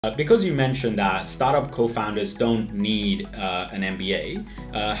Because you mentioned that startup co-founders don't need an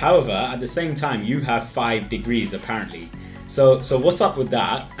MBA, however, at the same time, you have 5 degrees apparently. So what's up with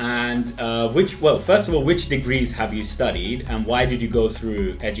that? And first of all, which degrees have you studied, and why did you go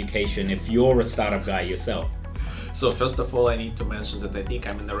through education if you're a startup guy yourself? So first of all, I need to mention that I think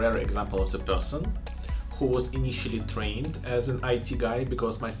I'm a rare example of the person who was initially trained as an IT guy,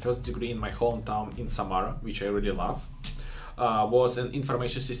 because my first degree in my hometown in Samara, which I really love, was in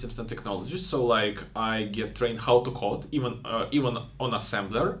information systems and technologies. So like I get trained how to code, even on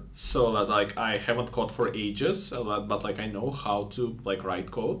assembler. So that like I haven't coded for ages, but like I know how to like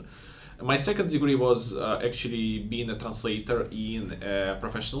write code. My second degree was actually being a translator in a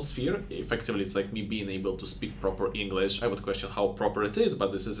professional sphere. Effectively, it's like me being able to speak proper English. I would question how proper it is,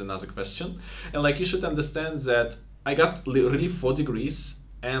 but this is another question. And like you should understand that I got really 4 degrees,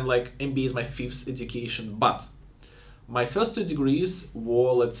 and like MBA is my 5th education, but my first 2 degrees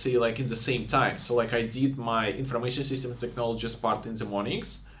were, let's say, like in the same time. So like I did my information system technologies part in the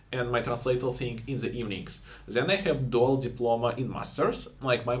mornings and my translator thing in the evenings. Then I have dual diploma in masters.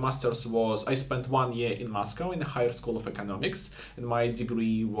 Like my masters was, I spent 1 year in Moscow in the Higher School of Economics, and my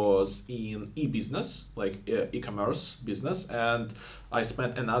degree was in e-business, like e-commerce business. And I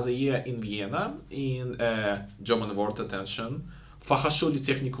spent another year in Vienna in German word attention, Fachhochschule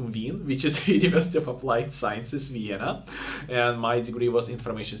Technikum Wien, which is the University of Applied Sciences, Vienna, and my degree was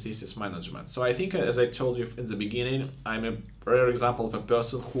Information Systems Management. So I think, as I told you in the beginning, I'm a rare example of a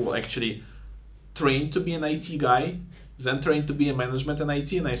person who actually trained to be an IT guy, then trained to be a management in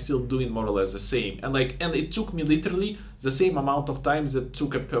IT, and I'm still doing more or less the same. And it took me literally the same amount of time that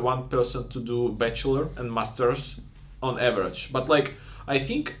took one person to do bachelor and masters on average. But like I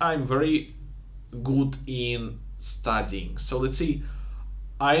think I'm very good in studying. So let's see,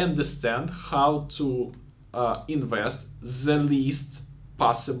 I understand how to invest the least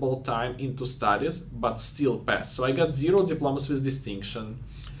possible time into studies but still pass. So I got 0 diplomas with distinction,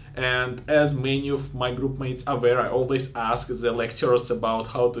 and as many of my group mates are aware, I always ask the lecturers about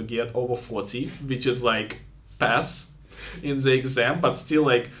how to get over 40, which is like pass in the exam, but still,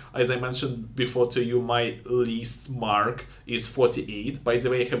 like as I mentioned before to you, my least mark is 48. By the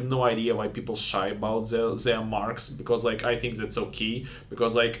way, I have no idea why people shy about their marks, because like I think that's okay,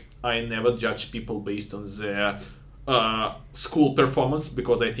 because like I never judge people based on their school performance,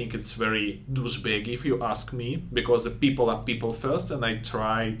 because I think it's very douchebag if you ask me, because the people are people first, and I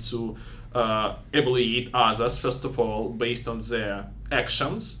try to evaluate others first of all based on their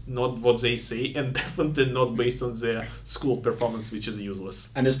actions, not what they say, and definitely not based on their school performance, which is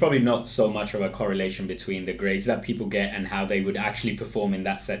useless. And there's probably not so much of a correlation between the grades that people get and how they would actually perform in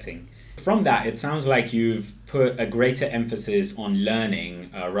that setting. From that, it sounds like you've put a greater emphasis on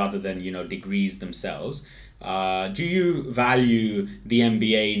learning rather than, degrees themselves. Do you value the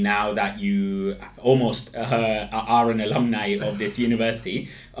MBA now that you almost are an alumni of this university?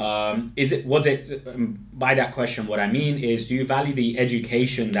 By that question, what I mean is, do you value the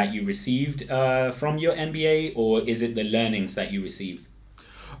education that you received from your MBA, or is it the learnings that you received?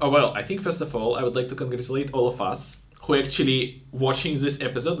 Well, I think first of all, I would like to congratulate all of us who actually watching this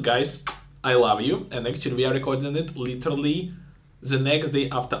episode. Guys, I love you. And actually we are recording it literally the next day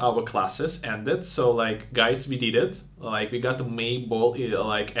after our classes ended. So like guys, we did it. Like we got the May ball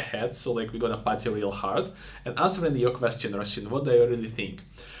like ahead, so like we're gonna party real hard. And answering your question, Rosin, what do I really think?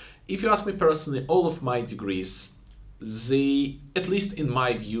 If you ask me personally, all of my degrees, they, at least in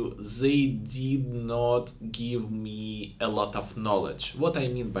my view, they did not give me a lot of knowledge. What I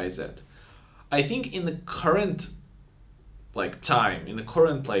mean by that, I think in the current like time, in the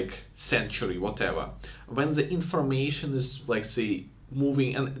current like century, whatever, when the information is like say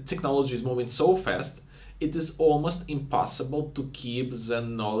moving and technology is moving so fast, it is almost impossible to keep the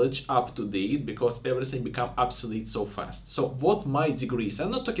knowledge up to date, because everything becomes obsolete so fast. So what my degrees, I'm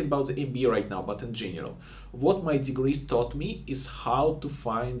not talking about the MBA right now, but in general, what my degrees taught me is how to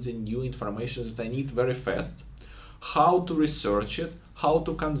find the new information that I need very fast, how to research it, how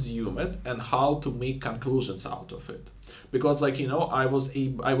to consume it, and how to make conclusions out of it. Because like, I was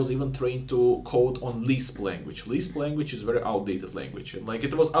even trained to code on Lisp language. Lisp language is very outdated language. And like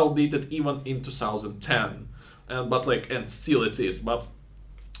it was outdated even in 2010. And still it is. But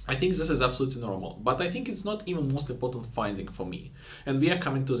I think this is absolutely normal. But I think it's not even most important finding for me. And we are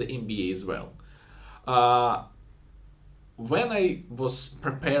coming to the MBA as well. When I was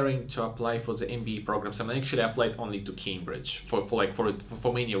preparing to apply for the MBA programs, and I actually applied only to Cambridge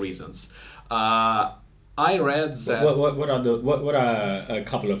for many reasons. I read that. What are a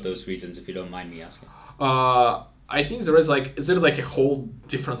couple of those reasons, if you don't mind me asking? I think there's like a whole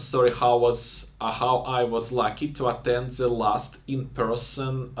different story how I was lucky to attend the last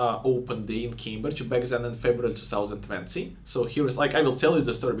in-person open day in Cambridge back then in February 2020. So here is like, I will tell you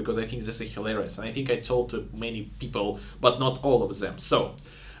the story because I think this is hilarious, and I think I told to many people, but not all of them. So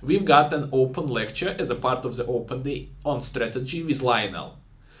we've got an open lecture as a part of the open day on strategy with Lionel.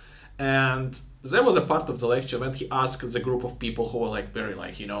 And there was a part of the lecture when he asked the group of people who were like very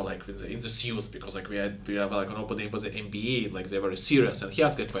like, you know, like in the suits, because like we have like an open day for the MBA, like they're very serious. And he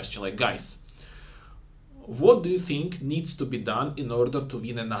asked a question like, guys, what do you think needs to be done in order to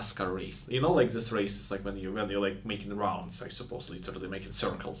win a NASCAR race? You know, like this race is like when you're like making rounds, I suppose, literally making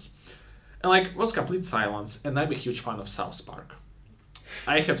circles. And like was complete silence. And I'm a huge fan of South Park.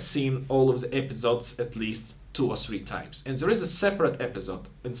 I have seen all of the episodes at least 2 or 3 times. And there is a separate episode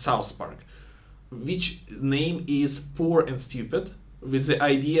in South Park, which name is Poor and Stupid, with the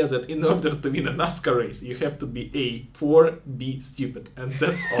idea that in order to win a NASCAR race, you have to be A, poor, B, stupid. And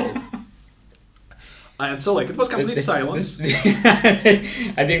that's all. And so like it was complete silence.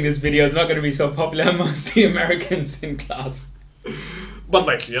 I think this video is not going to be so popular amongst the Americans in class. But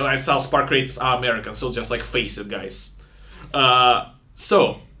like, you know, South Park creators are American, so just like face it, guys.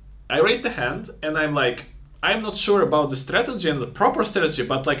 So I raised a hand and I'm like, I'm not sure about the strategy and the proper strategy,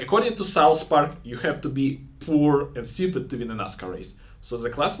 but like according to South Park, you have to be poor and stupid to win a NASCAR race. So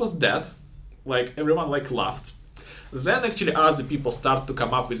the class was dead, like everyone like laughed. Then actually other people start to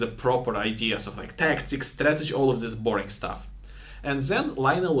come up with the proper ideas of like tactics, strategy, all of this boring stuff. And then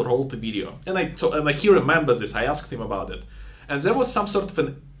Lionel rolled a video, and like he remembers this. I asked him about it, and there was some sort of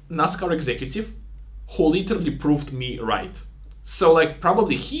a NASCAR executive who literally proved me right. So like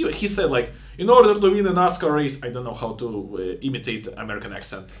probably he said like, in order to win a NASCAR race, I don't know how to imitate American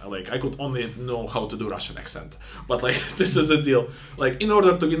accent. Like I could only know how to do Russian accent. But like this is the deal. Like in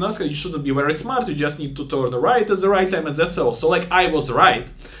order to win NASCAR, you shouldn't be very smart. You just need to turn right at the right time, and that's all. So like I was right,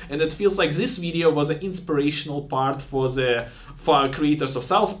 and it feels like this video was an inspirational part for the creators of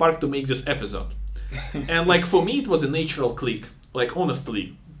South Park to make this episode. And like for me, it was a natural click. Like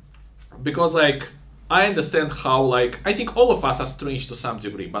honestly, because like, I understand how like I think all of us are strange to some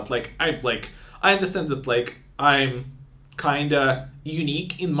degree, but like I understand that like I'm kinda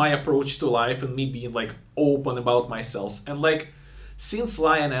unique in my approach to life and me being like open about myself. And like since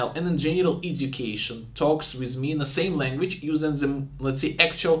Lionel and in general education talks with me in the same language using the, let's say,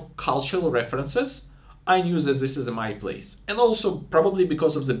 actual cultural references, I knew that this is my place. And also probably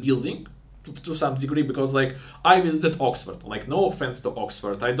because of the building, to some degree, because like I visited Oxford. Like no offense to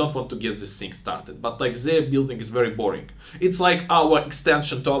Oxford, I don't want to get this thing started, but like their building is very boring. It's like our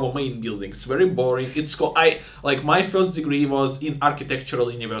extension to our main building. It's very boring. It's called my first degree was in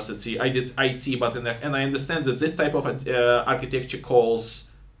architectural university. I did IT, but and I understand that this type of architecture calls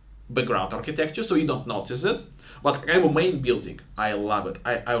background architecture, so you don't notice it. But I have a main building. I love it.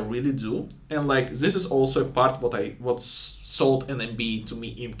 I really do. And like this is also a part what's sold an MBA to me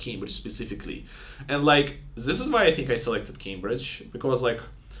in Cambridge specifically. And like this is why I think I selected Cambridge, because like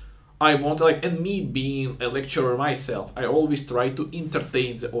I want like, and me being a lecturer myself, I always try to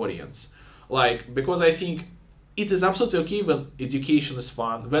entertain the audience, like because I think it is absolutely okay when education is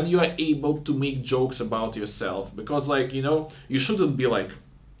fun, when you are able to make jokes about yourself, because like, you know, you shouldn't be like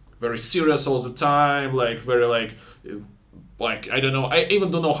very serious all the time, like very like I don't know, I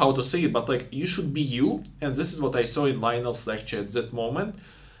even don't know how to say it, but like you should be you. And this is what I saw in Lionel's lecture at that moment,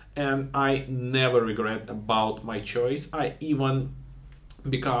 and I never regret about my choice. I even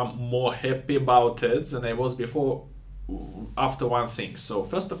become more happy about it than I was before after one thing. So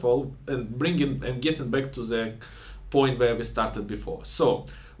first of all, and getting back to the point where we started before. So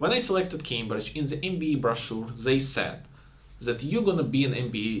when I selected Cambridge, in the MBA brochure they said that you're gonna be an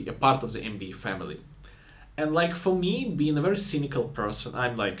MBA, a part of the MBA family. And like for me, being a very cynical person,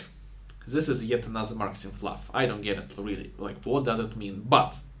 I'm like, this is yet another marketing fluff. I don't get it really. Like, what does it mean?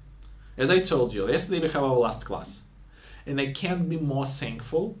 But as I told you, yesterday we have our last class, and I can't be more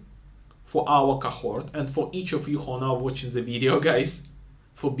thankful for our cohort and for each of you who are now watching the video, guys,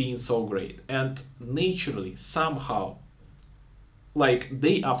 for being so great. And naturally, somehow, like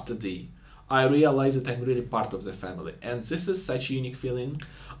day after day, I realize that I'm really part of the family. And this is such a unique feeling.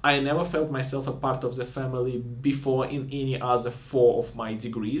 I never felt myself a part of the family before in any other 4 of my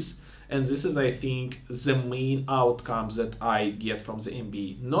degrees. And this is, I think, the main outcomes that I get from the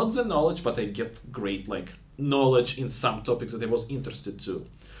MBA. Not the knowledge, but I get great like knowledge in some topics that I was interested to.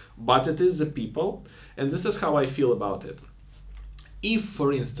 But it is the people, and this is how I feel about it. If,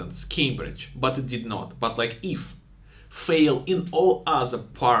 for instance, Cambridge, but it did not, but like if, fail in all other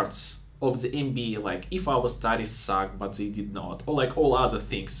parts of the MBA, like if our studies suck but they did not, or like all other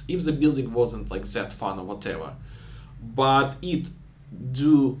things, if the building wasn't like that fun or whatever, but it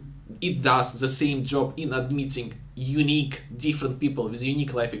does the same job in admitting unique, different people with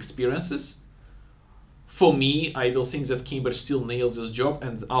unique life experiences. For me, I will think that Cambridge still nails this job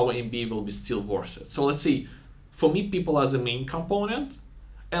and our MBA will be still worth it. So let's see, for me, people are the main component,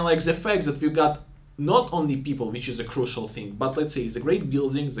 and like the fact that we got not only people, which is a crucial thing, but let's say the great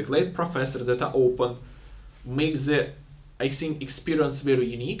buildings, the great professors that are open, makes the, I think, experience very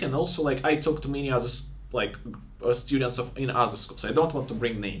unique. And also, like, I talk to many other like students in other schools. I don't want to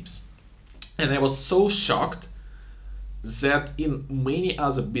bring names, and I was so shocked that in many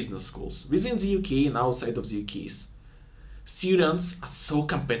other business schools within the UK and outside of the UK's, students are so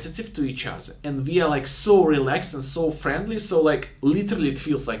competitive to each other, and we are like so relaxed and so friendly, so like literally it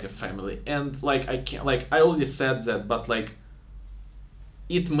feels like a family. And like I can't, like I already said that, but like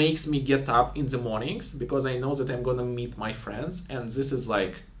it makes me get up in the mornings because I know that I'm gonna meet my friends, and this is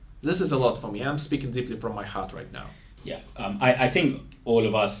a lot for me. I'm speaking deeply from my heart right now. Yeah, I think all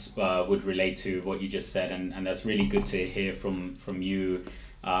of us would relate to what you just said, and that's really good to hear from you.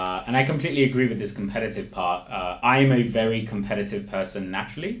 And I completely agree with this competitive part. I am a very competitive person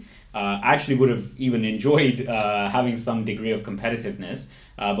naturally. I actually would have even enjoyed having some degree of competitiveness.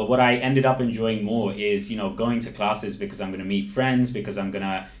 But what I ended up enjoying more is, you know, going to classes because I'm going to meet friends, because I'm going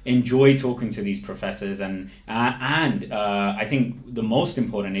to enjoy talking to these professors. And I think the most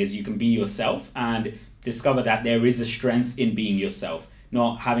important is you can be yourself and discover that there is a strength in being yourself,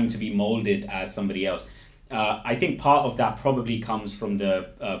 not having to be molded as somebody else. I think part of that probably comes from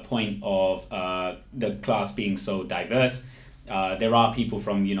the point of the class being so diverse. There are people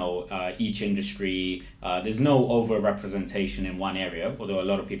from, you know, each industry. There's no over-representation in one area, although a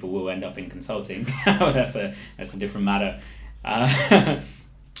lot of people will end up in consulting. That's a different matter.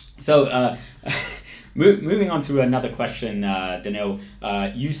 Moving on to another question, Daniil,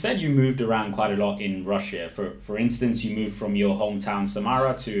 you said you moved around quite a lot in Russia. For instance, you moved from your hometown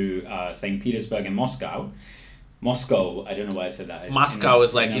Samara to St. Petersburg and Moscow. Moscow, I don't know why I said that. Moscow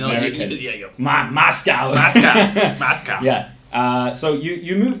is like, you know, Moscow. Moscow. Yeah. So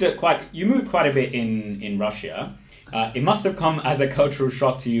you moved quite a bit in Russia. It must have come as a cultural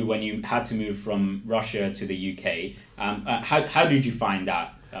shock to you when you had to move from Russia to the UK. How did you find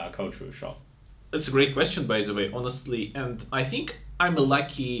that cultural shock? It's a great question, by the way, honestly. And I think I'm a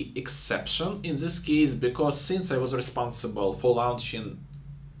lucky exception in this case, because since I was responsible for launching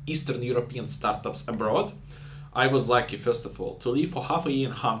Eastern European startups abroad, I was lucky, first of all, to live for half a year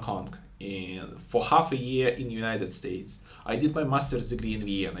in Hong Kong and for half a year in the United States. I did my master's degree in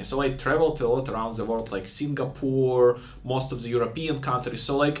Vienna. So I traveled a lot around the world, like Singapore, most of the European countries.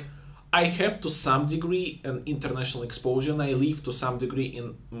 So like I have to some degree an international exposure, and I live to some degree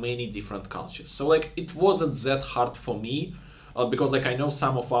in many different cultures. So like it wasn't that hard for me because like I know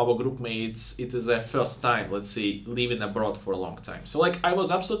some of our group mates, it is their first time, let's say, living abroad for a long time. So like I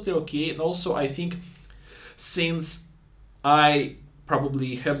was absolutely okay. And also I think since I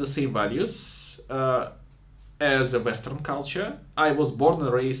probably have the same values as a Western culture, I was born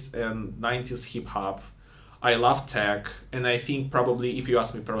and raised in 90s hip hop. I love tech, and I think probably, if you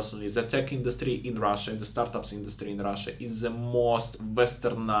ask me personally, the tech industry in Russia and the startups industry in Russia is the most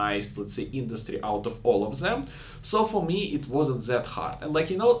westernized, let's say, industry out of all of them. So for me, it wasn't that hard. And like,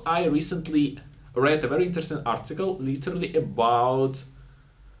 you know, I recently read a very interesting article literally about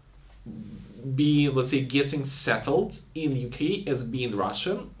being, let's say, getting settled in UK as being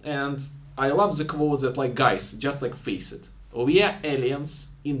Russian. And I love the quote that like, guys, just like face it, we are aliens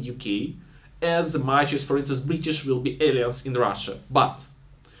in UK as much as, for instance, British will be aliens in Russia. But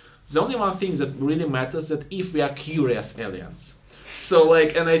the only one thing that really matters that if we are curious aliens. So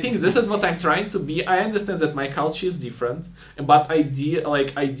like, and I think this is what I'm trying to be. I understand that my culture is different, but I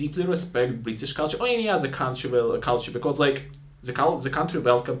deeply respect British culture or any other country culture, because like the country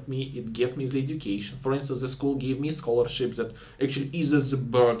welcomed me, it gave me the education. For instance, the school gave me scholarships that actually eases the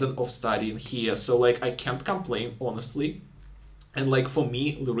burden of studying here. So like I can't complain, honestly. And like for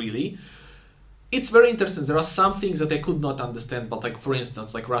me, really, it's very interesting. There are some things that I could not understand, but like, for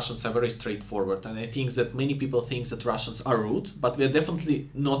instance, like Russians are very straightforward. And I think that many people think that Russians are rude, but we are definitely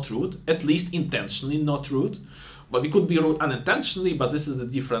not rude, at least intentionally not rude. But we could be rude unintentionally, but this is a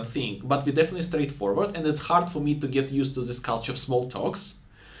different thing. But we're definitely straightforward, and it's hard for me to get used to this culture of small talks.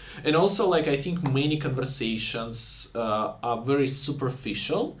 And also, like, I think many conversations are very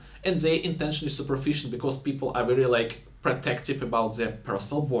superficial, and they're intentionally superficial because people are very, like, protective about their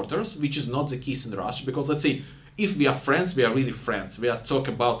personal borders, which is not the case in Russia. Because let's say if we are friends, we are really friends. We are talk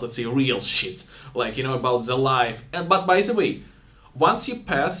about, let's say, real shit, like, you know, about the life. And but by the way, once you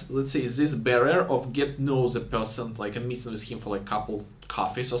pass, let's say, this barrier of get to know the person, like, and meeting with him for like couple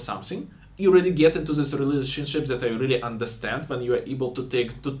coffees or something, you really get into this relationships that I really understand when you are able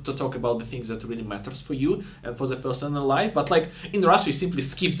to talk about the things that really matters for you and for the person in life. But like in Russia, you simply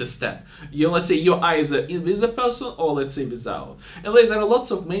skip the step. Let's say you're either in with the person or let's say without. And there are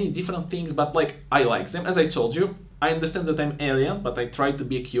lots of many different things, but like I like them. As I told you, I understand that I'm alien, but I try to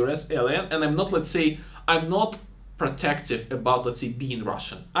be a curious alien, and I'm not, let's say, I'm not protective about, let's say, being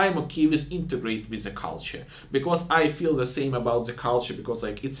Russian. I'm okay with integrate with the culture because I feel the same about the culture, because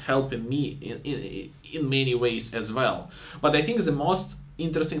like it's helping me in many ways as well. But I think the most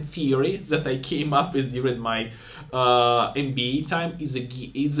interesting theory that I came up with during my MBA time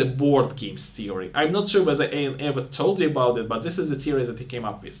is a board games theory. I'm not sure whether I ever told you about it, but this is the theory that I came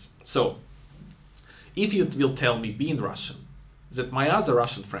up with. So if you will tell me, being Russian, that my other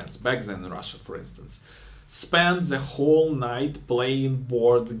Russian friends back then in Russia, for instance, spend the whole night playing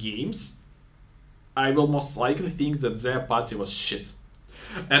board games, I will most likely think that their party was shit.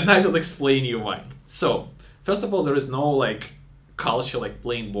 And I will explain you why. So, first of all, there is no like culture like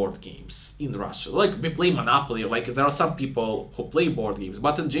playing board games in Russia. Like we play Monopoly, like there are some people who play board games,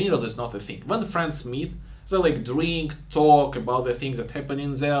 but in general it's not a thing. When friends meet, they like drink, talk about the things that happen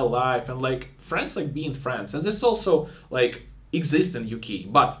in their life, and like friends like being friends. And this also like exists in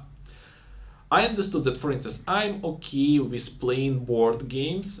UK, but I understood that, for instance, I'm okay with playing board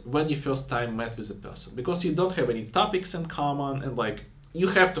games when you first time met with a person, because you don't have any topics in common and like you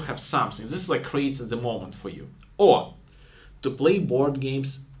have to have something. This is like creates the moment for you. Or to play board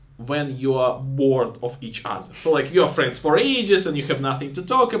games when you are bored of each other. So like you are friends for ages and you have nothing to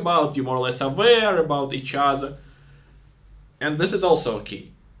talk about, you're more or less aware about each other. And this is also okay.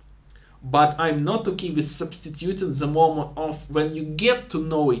 But I'm not okay with substituting the moment of when you get to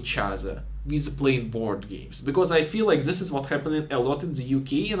know each other with playing board games, because I feel like this is what happening a lot in the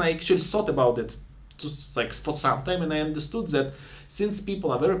UK, and I actually thought about it like for some time, and I understood that since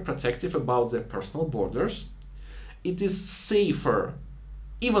people are very protective about their personal borders, it is safer,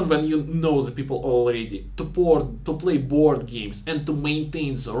 even when you know the people already, to play board games and to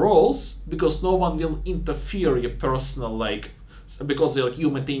maintain the roles, because no one will interfere your personal like, because like you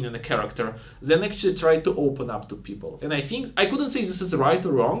maintaining a character, then actually try to open up to people. And I think I couldn't say this is right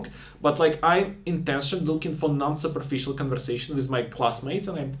or wrong, but like I'm intentionally looking for non-superficial conversation with my classmates,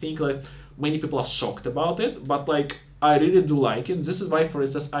 and I think like many people are shocked about it, but like I really do like it. This is why, for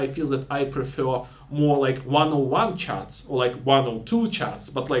instance, I feel that I prefer more like one-on-one chats or like one-on-two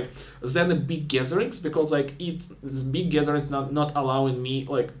chats, but like than big gatherings, because like this big gatherings not allowing me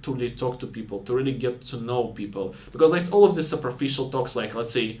like to really talk to people, to really get to know people, because it's all of these superficial talks, like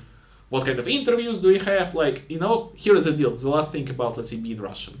let's say, what kind of interviews do you have? Like, you know, here is the deal. The last thing about, let's say, being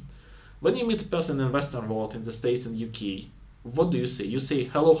Russian. When you meet a person in Western world, in the States and UK, what do you say? You say,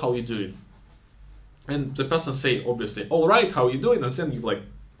 hello, how you doing? And the person say, obviously, all right, how you doing? And then you like,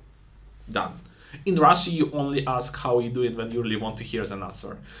 done. In Russia, you only ask how you doing when you really want to hear an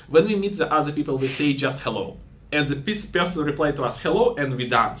answer. When we meet the other people, we say just hello. And the person replied to us hello, and we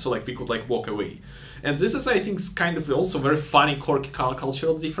done. So like we could like walk away. And this is, I think, kind of also very funny, quirky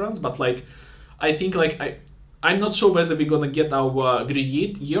cultural difference. But like, I think like I'm not sure whether we're gonna get our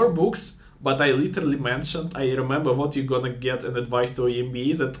grade yearbooks, but I literally mentioned, I remember what you're gonna get an advice to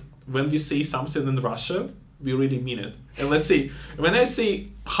MBA, that when we say something in Russia, we really mean it. And let's say, when I say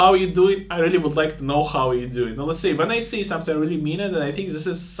how you doing, I really would like to know how you doing. And let's say, when I say something, I really mean it, and I think this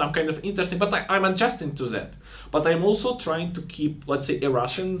is some kind of interesting, but I'm adjusting to that. But I'm also trying to keep, let's say, a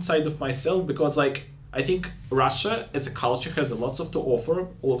Russian side of myself, because like, I think Russia as a culture has lots of to offer,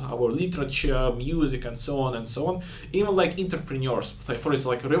 all of our literature, music, and so on and so on. Even like entrepreneurs, like for instance,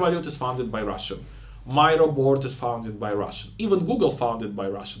 like Revolut is founded by Russian. MyRobot is founded by Russian. Even Google founded by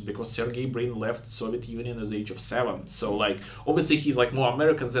Russian, because Sergey Brin left Soviet Union at the age of 7. So like, obviously he's like more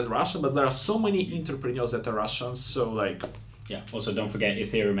American than Russian, but there are so many entrepreneurs that are Russians. So like, yeah. Also, don't forget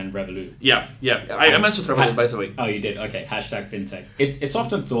Ethereum and Revolut. Yeah. I mentioned Revolut, by the way. Oh, you did? Okay. Hashtag fintech. It's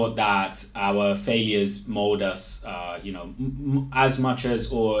often thought that our failures mold us, you know, as much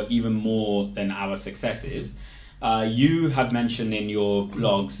as or even more than our successes. You have mentioned in your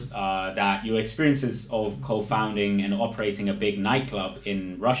blogs that your experiences of co-founding and operating a big nightclub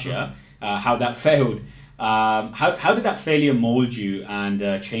in Russia, how that failed. How did that failure mold you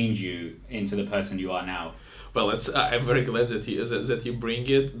and change you into the person you are now? Well, I'm very glad that you bring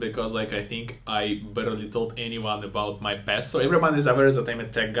it, because like I think I barely told anyone about my past. So everyone is aware that I'm a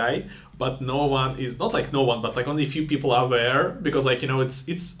tech guy, but no one is, not like no one, but like only a few people are aware, because like, you know,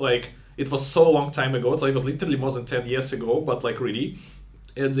 it's like, it was so long time ago. It's like literally more than 10 years ago, but like really,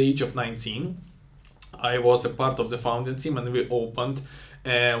 at the age of 19, I was a part of the founding team, and we opened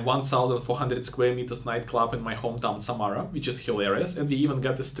 1,400 square meters nightclub in my hometown Samara, which is hilarious, and we even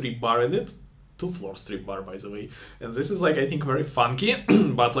got a strip bar in it, 2-floor strip bar, by the way. And this is like, I think, very funky,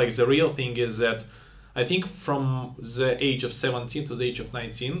 but like the real thing is that I think from the age of 17 to the age of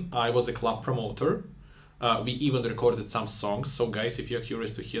 19, I was a club promoter. We even recorded some songs. So guys, if you're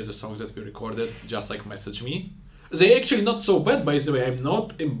curious to hear the songs that we recorded, just like message me. They're actually not so bad, by the way. I'm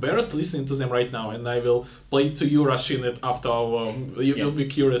not embarrassed listening to them right now, and I will play to you, Rosin, it after our, you'll be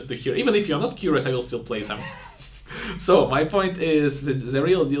curious to hear. Even if you're not curious, I will still play them. So my point is that the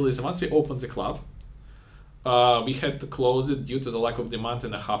real deal is once we opened the club, we had to close it due to the lack of demand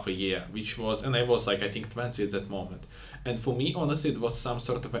in a half a year, which was, and I was like, I think 20 at that moment. And for me, honestly, it was some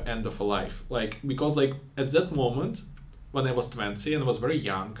sort of an end of a life. Like, because like at that moment, when I was 20 and I was very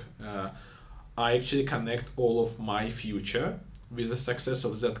young, I actually connect all of my future with the success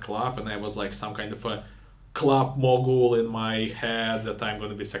of that club, and I was like some kind of a club mogul in my head that I'm going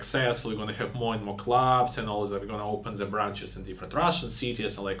to be successful, we're going to have more and more clubs and all that, we're going to open the branches in different Russian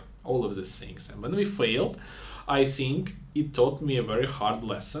cities and like all of these things. And when we failed, I think it taught me a very hard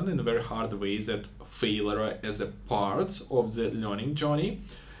lesson in a very hard way, that failure is a part of the learning journey.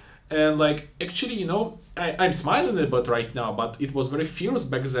 And like, actually, you know, I'm smiling a bit right now, but it was very fierce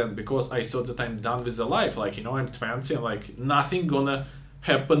back then because I thought that I'm done with the life. Like, you know, I'm 20 and like nothing gonna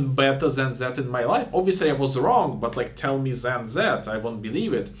happen better than that in my life. Obviously I was wrong, but like tell me than that, I won't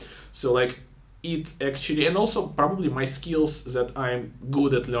believe it. So like it actually, and also probably my skills that I'm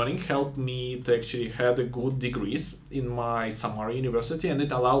good at learning helped me to actually had a good degrees in my Samara University, and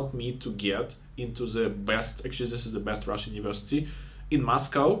it allowed me to get into the best, actually this is the best Russian university in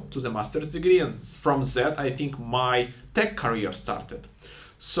Moscow, to the master's degree, and from that I think my tech career started.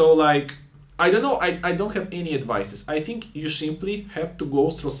 So like, I don't know, I don't have any advices. I think you simply have to go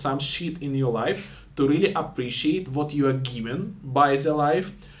through some shit in your life to really appreciate what you are given by the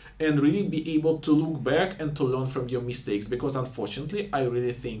life, and really be able to look back and to learn from your mistakes, because unfortunately, I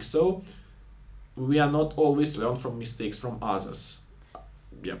really think so. We are not always learn from mistakes from others.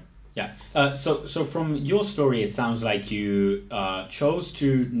 Yeah. Yeah. So from your story, it sounds like you chose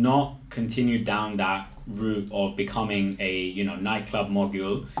to not continue down that route of becoming a nightclub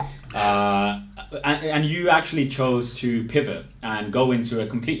mogul, and you actually chose to pivot and go into a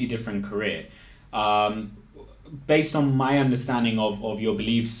completely different career. Based on my understanding of your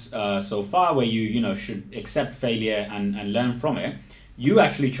beliefs so far, where you should accept failure and learn from it, you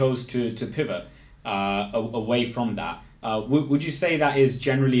actually chose to pivot away from that. Would you say that is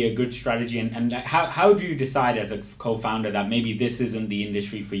generally a good strategy? And how do you decide as a co-founder that maybe this isn't the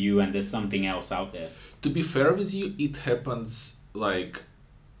industry for you and there's something else out there? To be fair with you, it happens like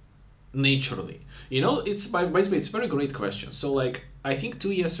naturally. You know, it's by the way, it's a very great question. So like, I think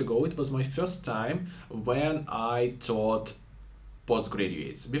 2 years ago, it was my first time when I taught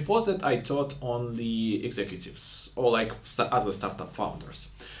postgraduates. Before that, I taught only executives or like other startup founders.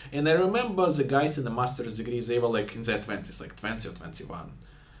 And I remember the guys in the master's degree, they were like in their 20s, like 20 or 21.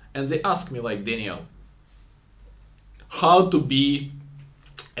 And they asked me like, Daniil, how to be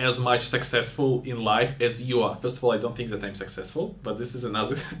as much successful in life as you are? First of all, I don't think that I'm successful, but this is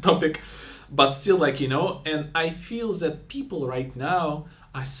another topic. But still, like, and I feel that people right now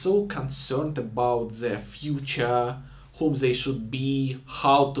are so concerned about their future, whom they should be,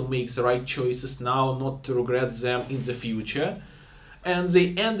 how to make the right choices now, not to regret them in the future. And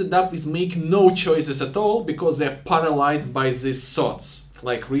they ended up with making no choices at all because they're paralyzed by these thoughts.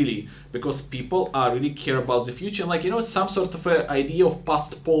 Like really, because people are really care about the future. And like, some sort of an idea of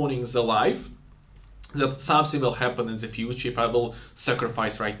postponing the life, that something will happen in the future if I will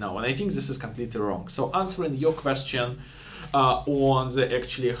sacrifice right now. And I think this is completely wrong. So answering your question on the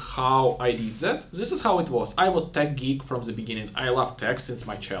actually how I did that, this is how it was. I was tech geek from the beginning. I love tech since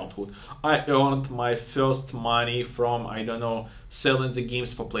my childhood. I earned my first money from, I don't know, selling the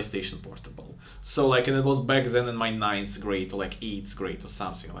games for PlayStation Portable. So like, and it was back then in my 9th grade or like 8th grade or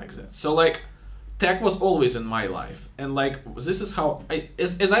something like that. So like, tech was always in my life. And like, this is how,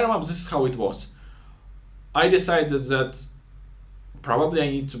 as I remember, this is how it was. I decided that probably I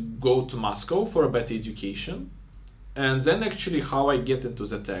need to go to Moscow for a better education. And then actually how I get into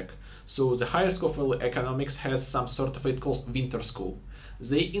the tech. So the Higher School for Economics has some sort of, it called winter school.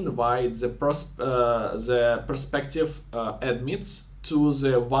 They invite the prospective admits to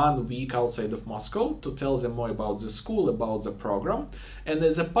the 1 week outside of Moscow to tell them more about the school, about the program. And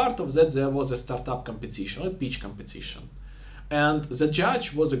as a part of that, there was a startup competition, a pitch competition. And the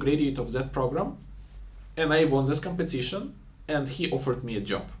judge was a graduate of that program. And I won this competition, and he offered me a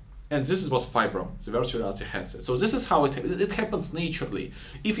job. And this was Fibro, the virtual reality headset. So this is how it happens naturally.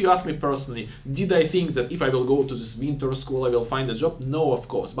 If you ask me personally, did I think that if I will go to this winter school, I will find a job? No, of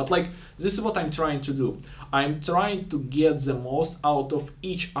course. But like, this is what I'm trying to do. I'm trying to get the most out of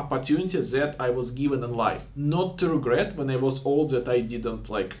each opportunity that I was given in life. Not to regret when I was old that I didn't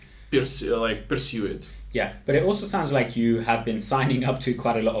pursue it. Yeah, but it also sounds like you have been signing up to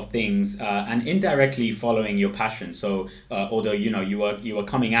quite a lot of things and indirectly following your passion. So although you were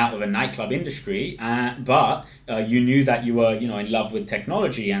coming out of a nightclub industry, but you knew that you were in love with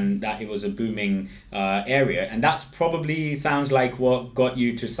technology and that it was a booming area, and that's probably sounds like what got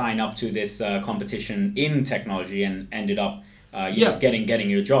you to sign up to this competition in technology and ended up getting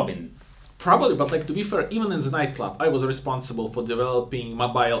your job in. Probably, but like to be fair, even in the nightclub, I was responsible for developing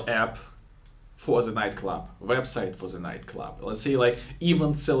mobile app for the nightclub, website for the nightclub. Let's say like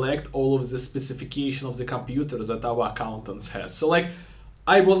even select all of the specification of the computer that our accountants has. So like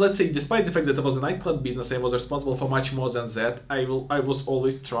I was, let's say, despite the fact that it was a nightclub business, I was responsible for much more than that. I was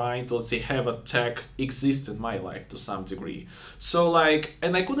always trying to, let's say, have a tech exist in my life to some degree. So like,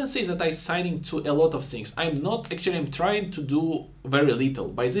 and I couldn't say that I'm signing to a lot of things. I'm trying to do very little.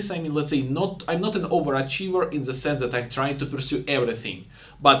 By this I mean, let's say, I'm not an overachiever in the sense that I'm trying to pursue everything.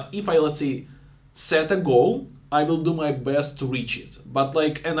 But if I, let's say, set a goal, I will do my best to reach it. But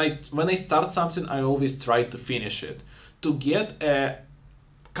like, when I start something, I always try to finish it to get a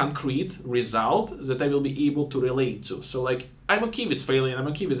concrete result that I will be able to relate to. So like, I'm okay with failing. I'm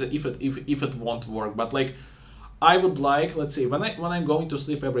okay with it if it won't work. But like, I would like, let's say, when I'm going to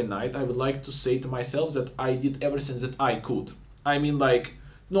sleep every night, I would like to say to myself that I did everything that I could. I mean, like,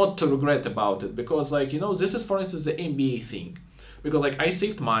 not to regret about it, because like, this is, for instance, the MBA thing, because like I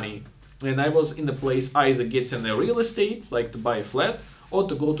saved money. And I was in a place either getting a real estate, like to buy a flat, or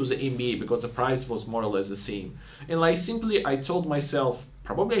to go to the MBA because the price was more or less the same. And like simply I told myself,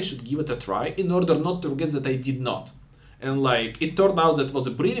 probably I should give it a try in order not to regret that I did not. And like it turned out that it was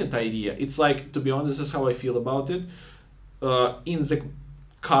a brilliant idea. It's like, to be honest, this is how I feel about it. In the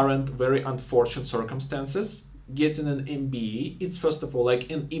current very unfortunate circumstances, getting an MBA, it's first of all like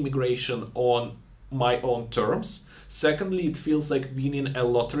an immigration on my own terms. Secondly, it feels like winning a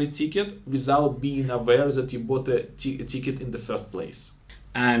lottery ticket without being aware that you bought a ticket in the first place.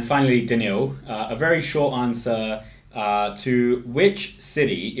 And finally, Daniil, a very short answer to which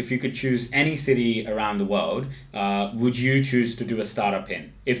city, if you could choose any city around the world, would you choose to do a startup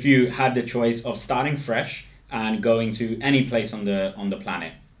in? If you had the choice of starting fresh and going to any place on the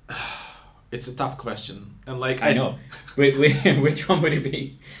planet. It's a tough question. And like I know. Which one would it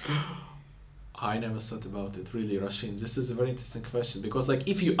be? I never thought about it, really, Rosin. This is a very interesting question, because like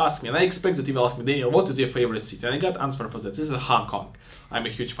if you ask me, and I expect that you will ask me, Daniil, what is your favorite city? And I got answer for that. This is Hong Kong. I'm a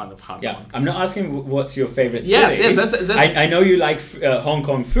huge fan of Hong Kong. Yeah, I'm not asking what's your favorite city. Yes, that's... I know you like Hong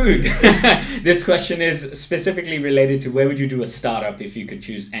Kong food. This question is specifically related to where would you do a startup if you could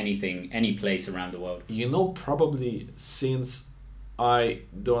choose anything, any place around the world? Probably since I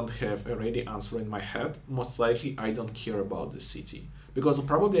don't have a ready answer in my head, most likely I don't care about the city. Because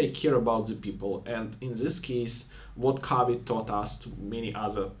probably I care about the people, and in this case, what COVID taught us to many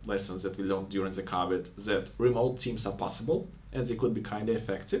other lessons that we learned during the COVID, that remote teams are possible and they could be kind of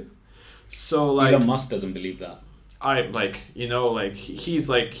effective. So like Elon Musk doesn't believe that. I'm like, he's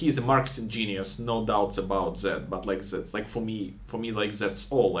a marketing genius, no doubts about that. But like that's like for me like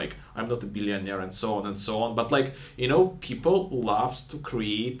that's all. Like I'm not a billionaire and so on and so on. But like people loves to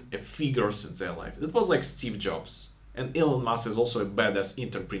create figures in their life. It was like Steve Jobs. And Elon Musk is also a badass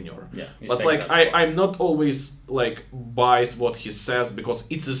entrepreneur. Yeah, but like I'm not always like biased what he says because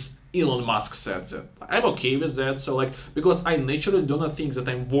it's just Elon Musk said that. I'm okay with that. So like because I naturally do not think that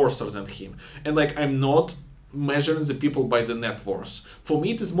I'm worse than him, and like I'm not measuring the people by the net worth. For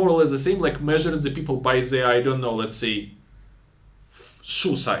me, it is more or less the same like measuring the people by the, I don't know, let's say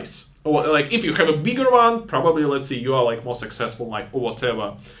shoe size, or like if you have a bigger one, probably let's say you are like more successful in life or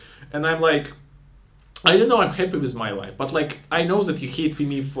whatever. And I'm like, I don't know, I'm happy with my life, but like I know that you hate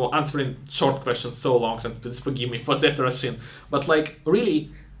me for answering short questions so long, and please forgive me for that, Rosin. But like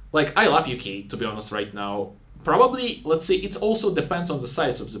really, like I love UK, to be honest, right now. Probably, let's say, it also depends on the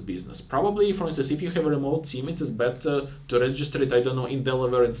size of the business. Probably, for instance, if you have a remote team, it is better to register it, I don't know, in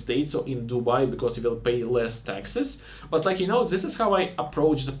Delaware in States or in Dubai, because you will pay less taxes. But like, this is how I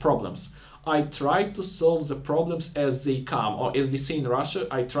approach the problems. I try to solve the problems as they come, or as we say in Russia,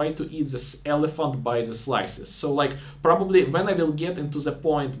 I try to eat this elephant by the slices. So like probably when I will get into the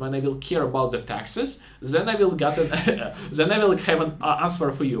point when I will care about the taxes, then I will get then I will have an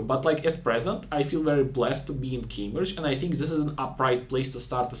answer for you. But like at present, I feel very blessed to be in Cambridge, and I think this is an upright place to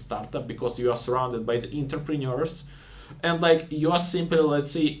start a startup because you are surrounded by the entrepreneurs, and like you are simply,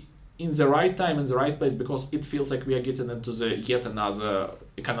 let's say, in the right time, in the right place, because it feels like we are getting into the yet another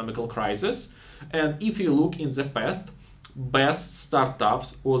economical crisis. And if you look in the past, best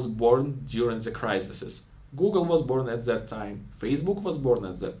startups was born during the crises. Google was born at that time. Facebook was born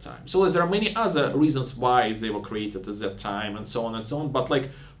at that time. So there are many other reasons why they were created at that time, and so on and so on. But like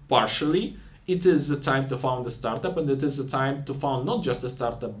partially, it is the time to found a startup, and it is the time to found not just a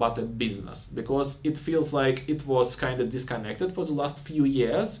startup, but a business, because it feels like it was kind of disconnected for the last few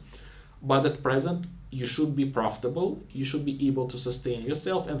years. But at present, you should be profitable. You should be able to sustain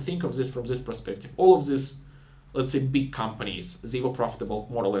yourself, and think of this from this perspective. All of these, let's say, big companies, they were profitable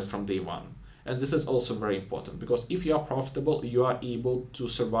more or less from day one. And this is also very important, because if you are profitable, you are able to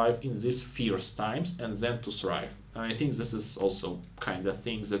survive in these fierce times and then to thrive. And I think this is also kind of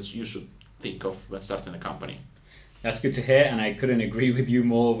things that you should think of when starting a company. That's good to hear, and I couldn't agree with you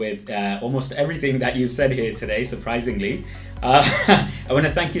more with almost everything that you said here today, surprisingly. I want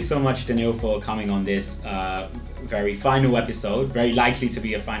to thank you so much, Daniil, for coming on this very final episode, very likely to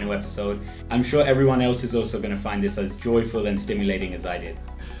be a final episode. I'm sure everyone else is also going to find this as joyful and stimulating as I did.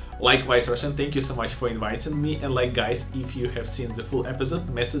 Likewise, Rosin, thank you so much for inviting me. And like, guys, if you have seen the full episode,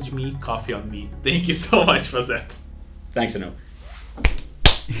 message me, coffee on me. Thank you so much for that. Thanks, Daniil.